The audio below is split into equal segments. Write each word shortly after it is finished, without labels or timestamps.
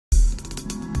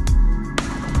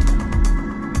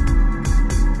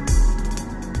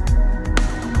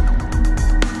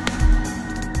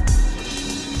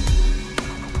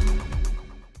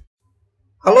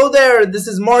Hello there, this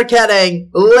is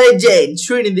marketing legend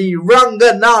Srinidhi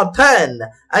Ranganathan,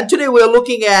 and today we're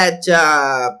looking at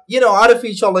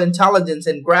artificial intelligence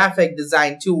and graphic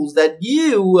design tools that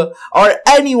you or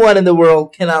anyone in the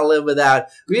world cannot live without.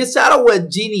 We started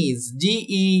with Genies,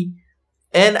 Genies.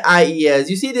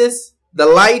 You see this? The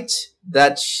light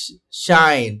that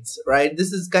shines, right?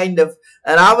 This is kind of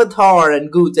an avatar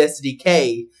and Goods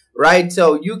SDK, right?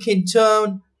 So you can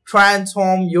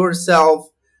transform yourself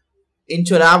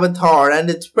into an avatar, and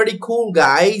it's pretty cool,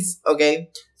 guys. Okay,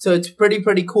 so it's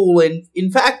pretty cool.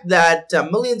 In fact that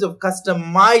millions of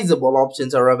customizable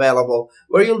options are available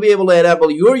where you'll be able to enable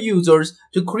your users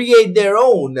to create their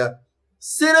own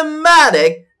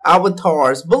cinematic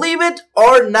avatars. Believe it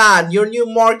or not, your new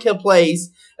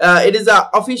marketplace, it is an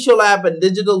official app and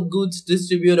digital goods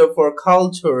distributor for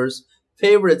culture's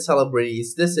favorite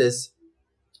celebrities. This is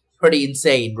pretty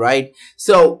insane, right?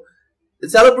 So the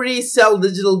celebrities sell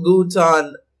digital goods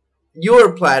on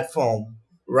your platform,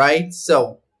 right?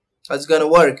 So how it's gonna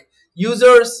work?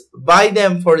 Users buy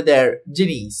them for their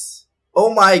genies.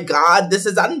 Oh my god, this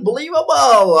is unbelievable.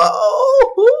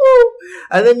 Oh,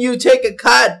 and then you take a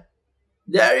cut.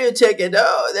 There you take it.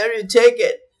 Oh, there you take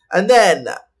it. And then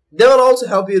they will also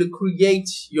help you to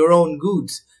create your own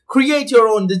goods. Create your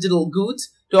own digital goods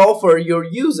to offer your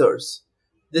users.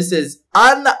 This is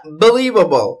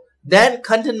unbelievable. Then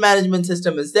content management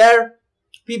system is there.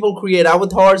 People create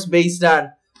avatars based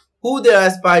on who they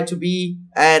aspire to be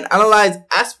and analyze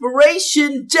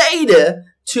aspiration data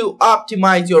to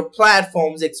optimize your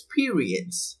platform's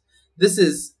experience. This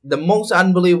is the most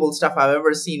unbelievable stuff I've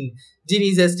ever seen.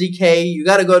 Genies SDK, you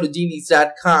gotta go to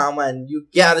genies.com and you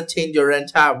gotta change your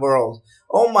entire world.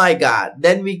 Oh my god.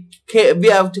 Then we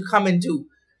have to come into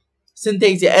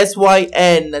Synthesia,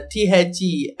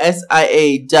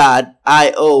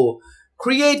 synthetsia.io.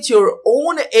 Create your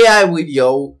own AI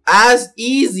video as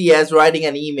easy as writing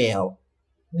an email.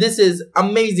 This is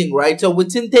amazing, right? So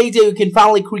with Synthesia, you can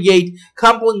finally create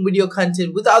compelling video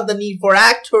content without the need for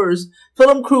actors,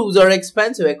 film crews, or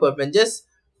expensive equipment. Just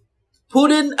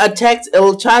put in a text, it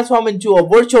will transform into a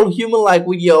virtual human-like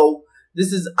video.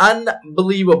 This is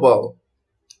unbelievable.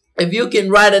 If you can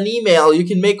write an email, you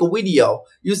can make a video.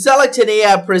 You select an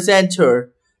AI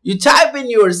presenter. You type in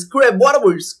your script,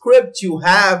 whatever script you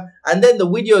have, and then the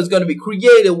video is going to be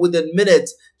created within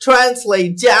minutes.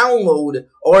 Translate, download,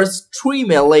 or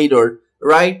stream it later,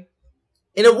 right?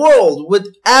 In a world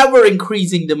with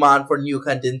ever-increasing demand for new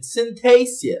content,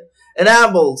 Synthesia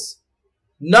enables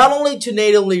not only to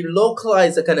natively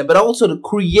localize the content, but also to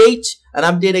create and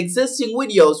update existing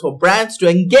videos for brands to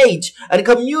engage and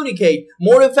communicate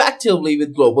more effectively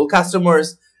with global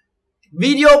customers.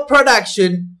 Video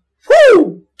production,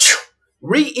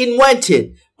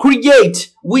 reinvented.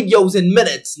 Create videos in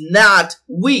minutes, not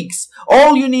weeks.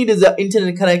 All you need is an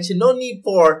internet connection. No need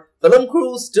for film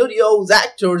crews, studios,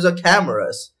 actors, or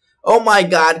cameras. Oh my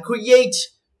god, create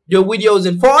your videos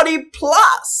in 40+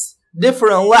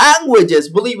 different languages,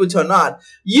 believe it or not.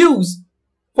 Use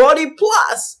 40+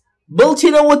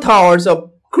 built-in avatars,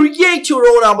 or create your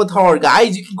own avatar,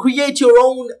 guys. You can create your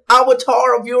own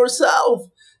avatar of yourself.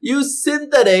 Use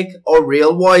synthetic or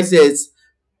real voices.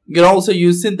 You can also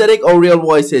use synthetic or real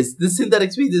voices. This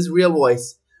synthetic speech is real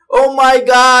voice. Oh my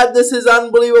god, this is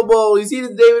unbelievable. You see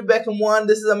the David Beckham one?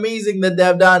 This is amazing that they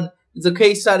have done. It's a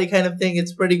case study kind of thing.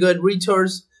 It's pretty good.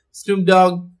 Richest, Snoop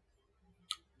Dogg.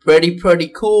 Pretty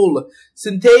cool.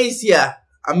 Synthesia.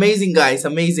 Amazing, guys.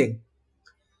 Amazing.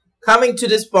 Coming to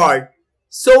this part.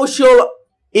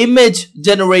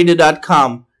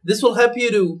 SocialImageGenerator.com. This will help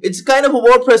you to, it's kind of a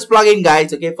WordPress plugin,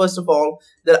 guys. Okay, first of all,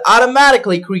 that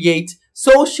automatically creates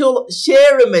social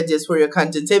share images for your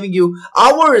content, saving you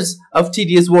hours of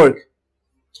tedious work.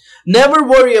 Never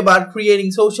worry about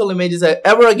creating social images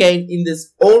ever again in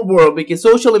this old world, because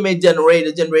Social Image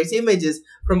Generator generates images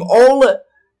from all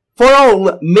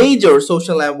major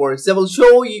social networks. They will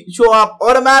show up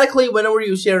automatically whenever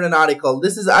you share an article.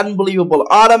 This is unbelievable.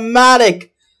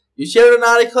 Automatic. You share an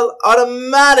article,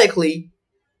 automatically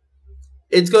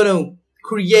it's going to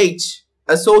create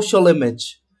a social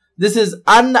image. This is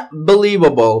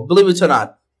unbelievable, believe it or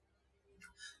not.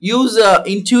 Use an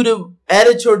intuitive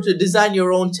editor to design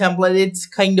your own template. It's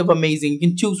kind of amazing. You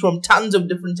can choose from tons of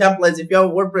different templates. If you have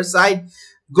a WordPress site,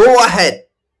 go ahead.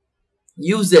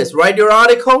 Use this. Write your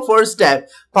article. First step.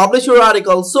 Publish your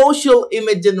article. Social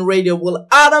Image Generator will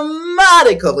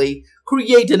automatically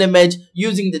create an image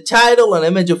using the title and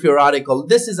image of your article.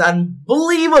 This is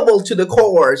unbelievable to the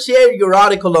core. Share your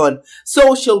article on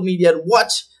social media and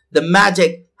watch the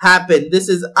magic happen. This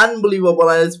is unbelievable,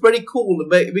 and it's pretty cool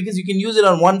because you can use it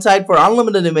on one side for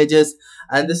unlimited images,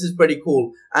 and this is pretty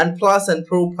cool. And Plus and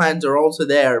Pro plans are also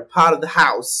there, part of the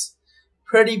house.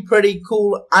 Pretty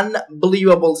cool,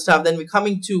 unbelievable stuff. Then we're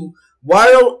coming to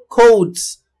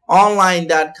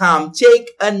viralcodesonline.com. Take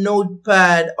a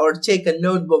notepad or take a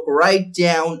notebook, write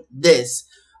down this: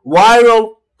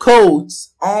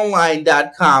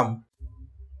 viralcodesonline.com.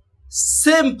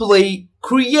 Simply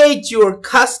create your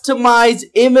customized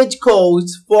image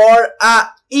codes for a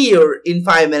year in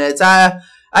 5 minutes. I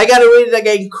gotta read it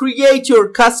again. Create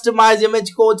your customized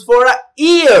image codes for a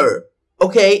year,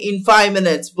 okay, in 5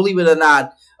 minutes, believe it or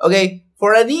not. Okay,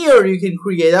 for a year you can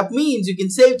create. That means you can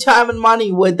save time and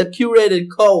money with the curated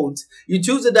codes. You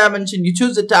choose the dimension, you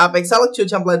choose the topic, select your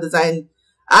template design,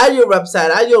 add your website,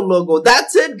 add your logo.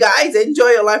 That's it, guys. Enjoy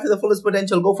your life to the fullest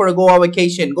potential. Go for a Goa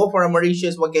vacation, go for a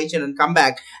Mauritius vacation and come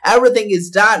back. Everything is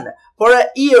done. For a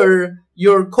year,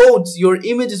 your codes, your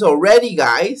images are ready,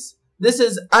 guys. This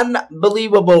is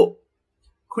unbelievable.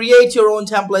 Create your own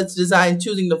templates, design,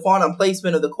 choosing the font and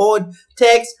placement of the code,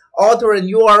 text, author and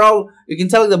URL. You can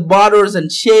select the borders and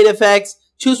shade effects.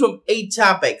 Choose from 8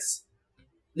 topics.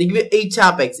 They give you 8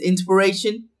 topics: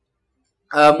 inspiration,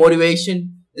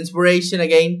 motivation, inspiration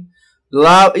again,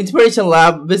 love, inspiration,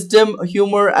 love, wisdom,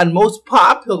 humor, and most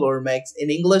popular mix in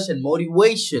English, and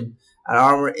motivation and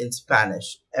armor in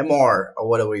Spanish. Amor, or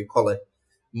whatever you call it.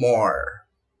 More.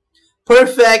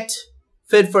 Perfect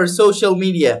fit for social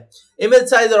media. Image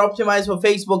size are optimized for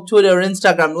Facebook, Twitter,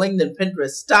 Instagram, LinkedIn,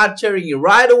 Pinterest. Start sharing it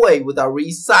right away without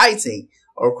resizing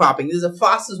or cropping. This is the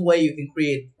fastest way you can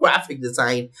create graphic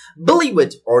design, believe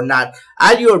it or not.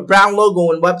 Add your brand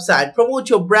logo and website. Promote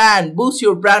your brand. Boost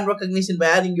your brand recognition by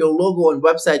adding your logo and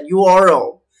website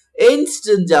URL.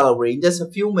 Instant delivery in just a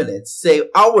few minutes.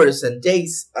 Save hours and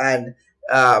days and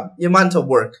a month of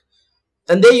work.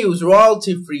 And they use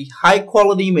royalty-free,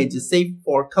 high-quality images safe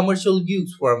for commercial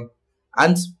use from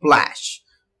Unsplash.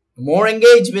 More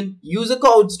engagement. Use the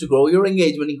codes to grow your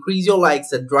engagement, increase your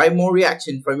likes, and drive more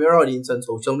reaction from your audience on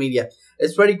social media.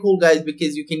 It's pretty cool, guys,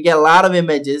 because you can get a lot of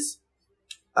images.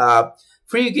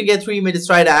 Free, you can get 3 images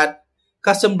right at.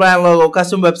 Custom brand logo,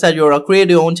 custom website URL, create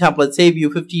your own template, save you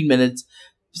 15 minutes.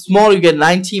 Small, you get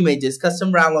 90 images. Custom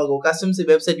brand logo, custom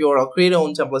website URL, create your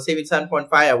own template, save you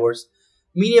 7.5 hours.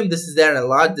 Medium, this is there, and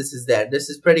large, this is there. This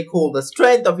is pretty cool. The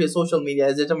strength of your social media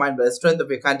is determined by the strength of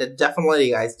your content. Definitely,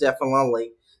 guys,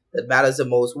 definitely. That matters the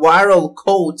most.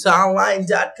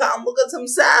 Viralcodesonline.com. Look at some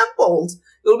samples.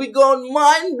 You'll be going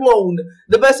mind blown.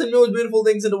 The best and most beautiful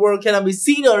things in the world cannot be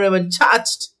seen or even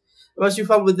touched. It must be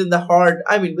felt within the heart.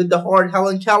 I mean, with the heart.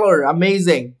 Helen Keller,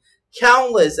 amazing.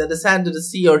 Countless at the sand of the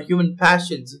sea are human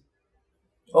passions.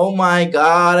 Oh my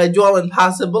God, a dual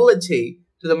impossibility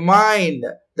to the mind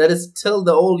that is till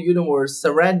the whole universe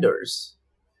surrenders.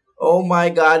 Oh my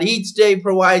God, each day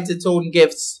provides its own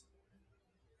gifts.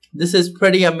 This is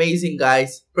pretty amazing,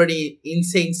 guys. Pretty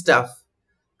insane stuff.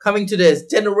 Coming to this,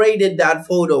 generated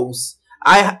photos.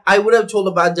 I would have told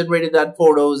about generated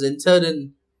photos in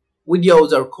certain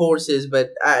videos or courses, but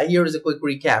here is a quick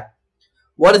recap.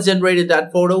 What is generated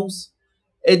photos?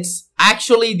 It's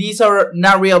actually, these are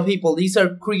not real people. These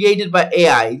are created by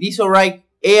AI. These are like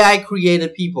AI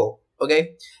created people.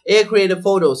 Okay, AI created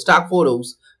photos, stock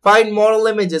photos. Find model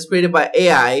images created by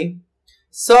AI.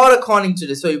 Sort according to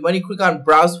this. So when you click on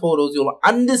browse photos, you'll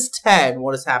understand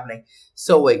what is happening.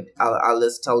 So wait, I'll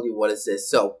just tell you what is this.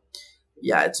 So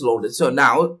yeah, it's loaded. So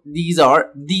now these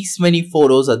many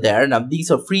photos are there. Now these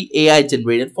are free AI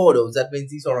generated photos. That means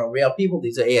these are not real people.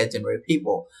 These are AI generated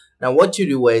people. Now what you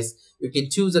do is you can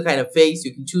choose a kind of face.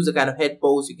 You can choose a kind of head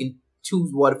pose. You can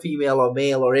choose what female or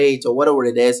male or age or whatever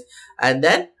it is, and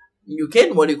then you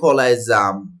can what you call as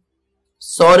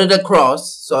sorted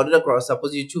across.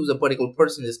 Suppose you choose a particular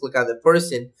person, just click on the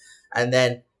person, and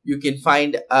then you can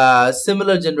find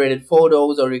similar generated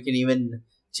photos, or you can even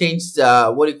change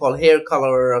what you call hair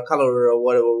color or color or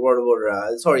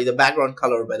whatever. Sorry, the background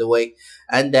color, by the way,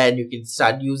 and then you can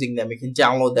start using them. You can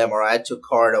download them or add to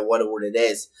cart or whatever it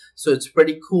is. So it's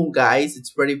pretty cool, guys.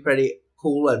 It's pretty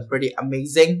cool and pretty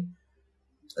amazing.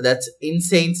 That's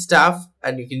insane stuff,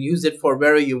 and you can use it for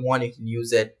wherever you want. You can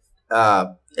use it.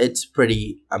 It's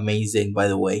pretty amazing, by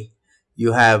the way.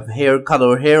 You have hair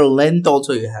color, hair length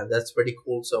also you have. That's pretty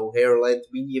cool. So hair length,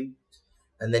 medium,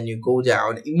 and then you go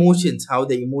down. Emotions, how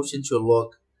the emotion should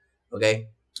look. Okay,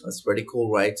 that's pretty cool,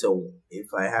 right? So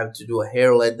if I have to do a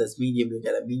hair length that's medium, you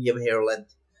get a medium hair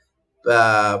length.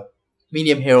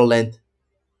 Medium hair length,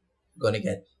 gonna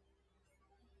get,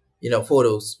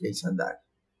 photos based on that.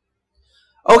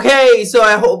 Okay, so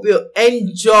I hope you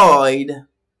enjoyed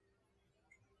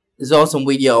this awesome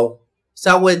video.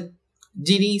 Start with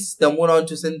genies, then moved on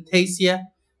to Synthesia,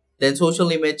 then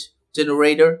social image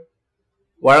generator,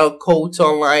 viral codes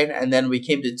online, and then we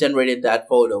came to generated that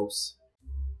photos.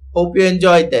 Hope you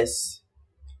enjoyed this.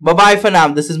 Bye bye for now.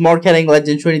 This is marketing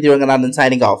legend Srinidhi Ranganathan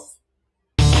signing off.